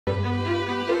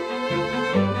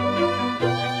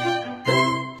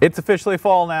It's officially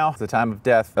fall now. It's the time of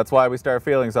death. That's why we start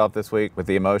feelings off this week with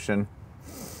the emotion,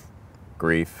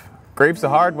 grief. Grief's a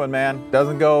hard one, man.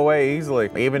 Doesn't go away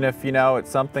easily. Even if, you know, it's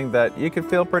something that you can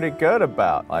feel pretty good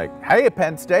about. Like, hey,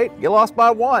 Penn State, you lost by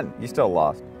 1. You still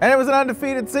lost. And it was an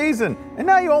undefeated season. And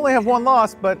now you only have 1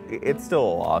 loss, but it's still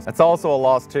a loss. It's also a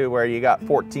loss, too, where you got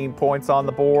 14 points on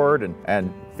the board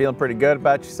and feeling pretty good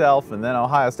about yourself, and then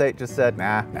Ohio State just said,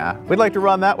 nah, we'd like to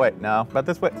run that way, no, but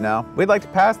this way, no. We'd like to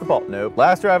pass the ball, nope.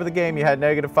 Last drive of the game, you had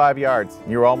 -5 yards.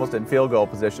 You were almost in field goal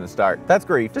position to start. That's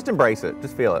grief. Just embrace it.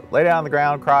 Just feel it. Lay down on the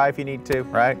ground, cry if you need to,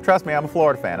 right? Trust me, I'm a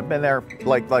Florida fan. I've been there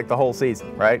like the whole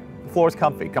season, right? The floor's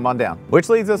comfy, come on down. Which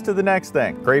leads us to the next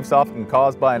thing. Grief's often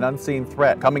caused by an unseen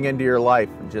threat coming into your life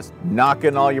and just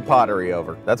knocking all your pottery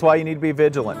over. That's why you need to be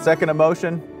vigilant. Second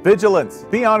emotion, vigilance.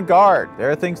 Be on guard. There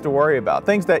are things to worry about.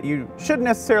 Things that you shouldn't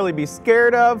necessarily be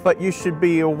scared of, but you should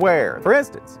be aware. For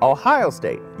instance, Ohio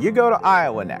State. You go to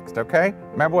Iowa next, okay?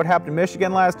 Remember what happened to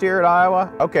Michigan last year at Iowa?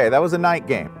 Okay, that was a night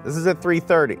game. This is at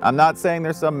 3:30. I'm not saying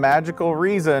there's some magical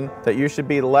reason that you should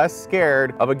be less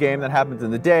scared of a game that happens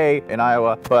in the day in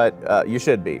Iowa, but you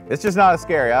should be. It's just not as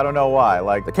scary. I don't know why.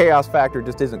 Like, the chaos factor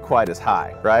just isn't quite as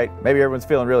high, right? Maybe everyone's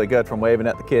feeling really good from waving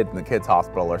at the kid in the kids'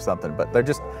 hospital or something, but they're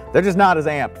just not as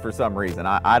amped for some reason.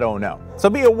 I don't know. So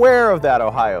be aware of that,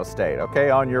 Ohio State, okay?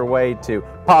 On your way to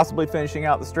possibly finishing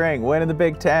out the string, winning the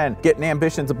Big Ten, getting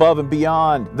ambitions above and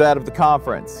beyond that of the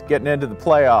conference, getting into the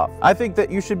playoff. I think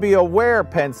that you should be aware,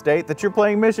 Penn State, that you're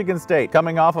playing Michigan State,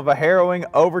 coming off of a harrowing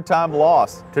overtime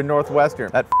loss to Northwestern.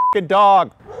 That f***ing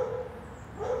dog.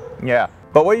 Yeah.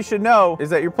 But what you should know is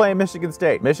that you're playing Michigan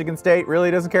State. Michigan State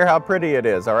really doesn't care how pretty it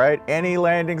is, all right? Any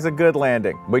landing's a good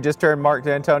landing. We just turned Mark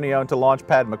D'Antonio into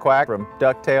Launchpad McQuack from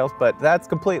DuckTales, but that's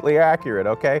completely accurate,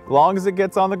 okay? As long as it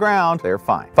gets on the ground, they're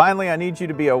fine. Finally, I need you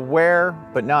to be aware,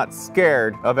 but not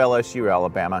scared of LSU,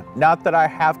 Alabama. Not that I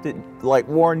have to, like,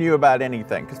 warn you about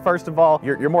anything, because first of all,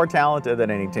 you're more talented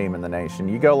than any team in the nation.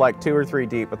 You go like 2 or 3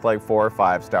 deep with like 4 or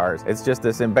 5 stars. It's just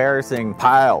this embarrassing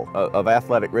pile of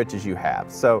athletic riches you have.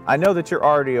 So I know that you're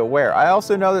already aware. I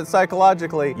also know that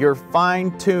psychologically you're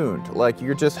fine-tuned, like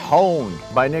you're just honed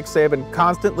by Nick Saban,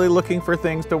 constantly looking for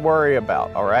things to worry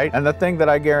about, all right? And the thing that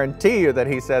I guarantee you that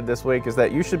he said this week is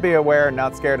that you should be aware and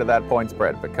not scared of that point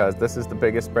spread, because this is the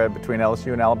biggest spread between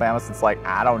LSU and Alabama since, like,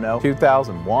 I don't know,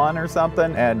 2001 or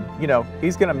something. And you know,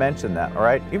 he's gonna mention that, all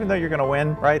right? Even though you're gonna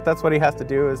win, right? That's what he has to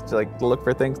do, is to like look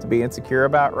for things to be insecure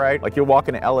about, right? Like, you'll walk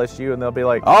into LSU and they'll be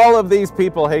like, all of these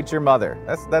people hate your mother.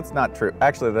 That's not true.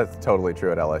 Actually, that's totally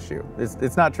true at LSU.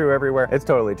 It's not true everywhere. It's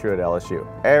totally true at LSU.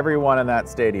 Everyone in that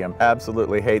stadium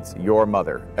absolutely hates your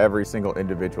mother. Every single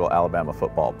individual Alabama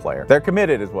football player. They're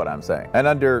committed is what I'm saying. And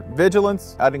under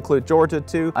vigilance, I'd include Georgia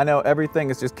too. I know everything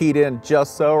is just keyed in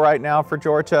just so right now for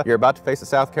Georgia. You're about to face a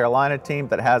South Carolina team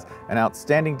that has an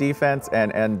outstanding defense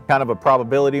and kind of a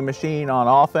probability machine on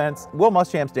offense. Will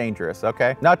Muschamp's dangerous,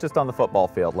 okay? Not just on the football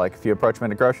field. Like, if you approach him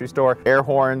in a grocery store, air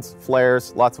horns,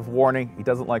 flares, lots of warning. He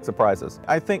doesn't like surprises.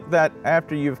 I think that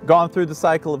after you've gone through the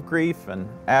cycle of grief and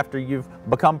after you've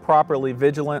become properly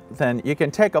vigilant, then you can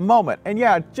take a moment, and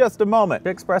yeah, just a moment, to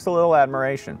express a little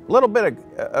admiration, a little bit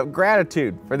of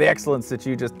gratitude for the excellence that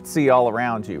you just see all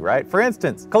around you, right? For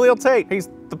instance, Khalil Tate, he's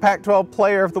the Pac-12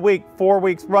 Player of the Week 4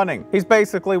 weeks running. He's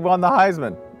basically won the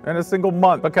Heisman in a single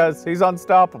month because he's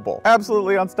unstoppable.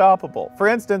 Absolutely unstoppable. For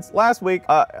instance, last week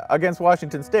against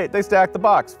Washington State, they stacked the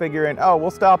box, figuring, oh, we'll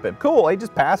stop him. Cool, he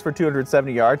just passed for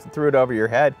 270 yards and threw it over your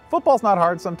head. Football's not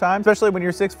hard sometimes, especially when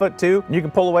you're 6'2", and you can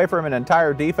pull away from an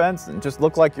entire defense and just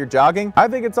look like you're jogging. I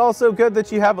think it's also good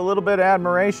that you have a little bit of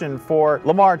admiration for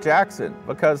Lamar Jackson,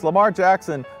 because Lamar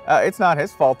Jackson, it's not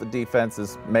his fault the defense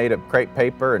is made of crepe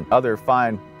paper and other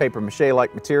fine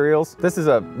paper-mache-like materials. This is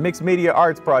a mixed media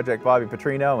arts project, Bobby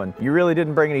Petrino, and you really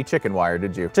didn't bring any chicken wire,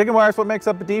 did you? Chicken wire is what makes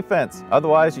up a defense.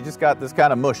 Otherwise, you just got this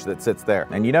kind of mush that sits there.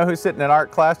 And you know who's sitting in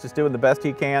art class just doing the best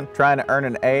he can, trying to earn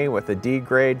an A with a D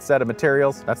grade set of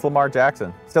materials? That's Lamar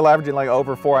Jackson. Still averaging like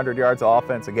over 400 yards of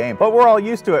offense a game. But we're all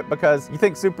used to it, because you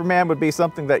think Superman would be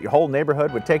something that your whole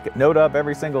neighborhood would take note of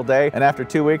every single day, and after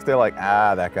 2 weeks, they're like,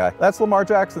 ah, that guy. That's Lamar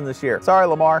Jackson this year. Sorry,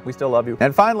 Lamar, we still love you.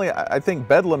 And finally, I think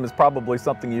Bedlam is probably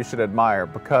something you should admire,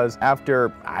 because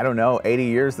after, I don't know, 80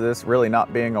 years of this really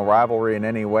not being a rivalry in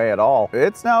any way at all,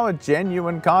 it's now a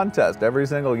genuine contest every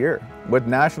single year with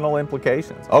national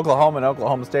implications. Oklahoma and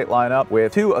Oklahoma State line up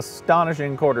with 2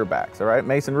 astonishing quarterbacks, all right?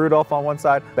 Mason Rudolph on one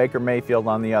side, Baker Mayfield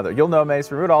on the other. You'll know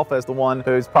Mason Rudolph as the one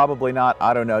who's probably not,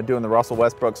 I don't know, doing the Russell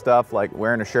Westbrook stuff, like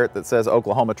wearing a shirt that says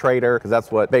Oklahoma Traitor, because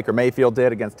that's what Baker Mayfield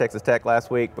did against Texas Tech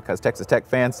last week, because Texas Tech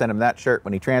fans sent him that shirt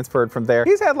when he transferred from there.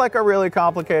 He's had like a really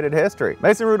complicated history.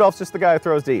 Mason Mason Rudolph's just the guy who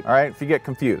throws deep, all right? If you get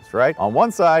confused, right? On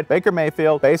one side, Baker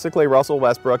Mayfield, basically Russell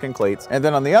Westbrook in cleats. And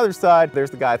then on the other side, there's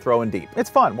the guy throwing deep. It's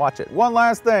fun, watch it. One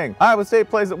last thing, Iowa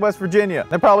State plays at West Virginia.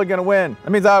 They're probably gonna win.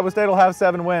 That means Iowa State will have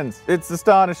 7 wins. It's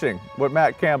astonishing what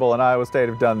Matt Campbell and Iowa State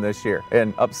have done this year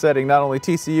in upsetting not only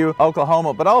TCU,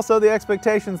 Oklahoma, but also the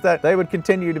expectations that they would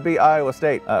continue to beat Iowa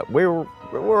State.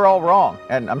 We're all wrong,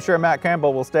 and I'm sure Matt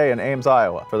Campbell will stay in Ames,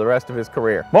 Iowa for the rest of his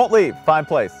career. Won't leave, fine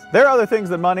place. There are other things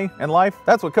than money in life.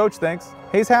 That's what Coach thinks.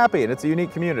 He's happy, and it's a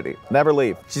unique community. Never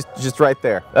leave. She's just right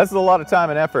there. That's a lot of time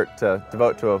and effort to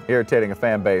devote to irritating a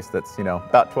fan base that's, you know,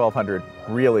 about 1,200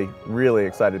 really, really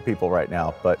excited people right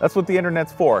now. But that's what the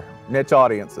internet's for, niche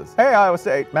audiences. Hey, Iowa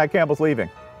State, Matt Campbell's leaving.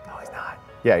 No, he's not.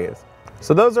 Yeah, he is.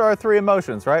 So those are our 3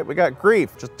 emotions, right? We got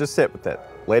grief, just sit with it.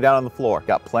 Lay down on the floor.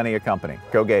 Got plenty of company.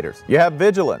 Go Gators. You have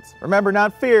vigilance. Remember,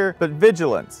 not fear, but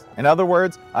vigilance. In other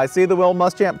words, I see the Will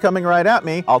Muschamp coming right at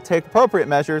me. I'll take appropriate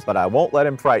measures, but I won't let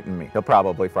him frighten me. He'll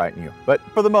probably frighten you. But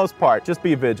for the most part, just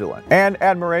be vigilant. And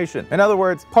admiration. In other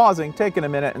words, pausing, taking a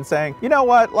minute and saying, you know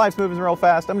what? Life's moving real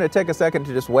fast. I'm going to take a second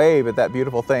to just wave at that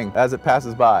beautiful thing as it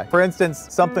passes by. For instance,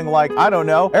 something like, I don't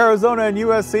know, Arizona and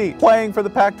USC playing for the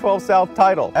Pac-12 South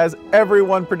title, as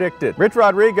everyone predicted. Rich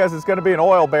Rodriguez is going to be an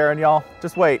oil baron, y'all.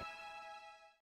 Just wait.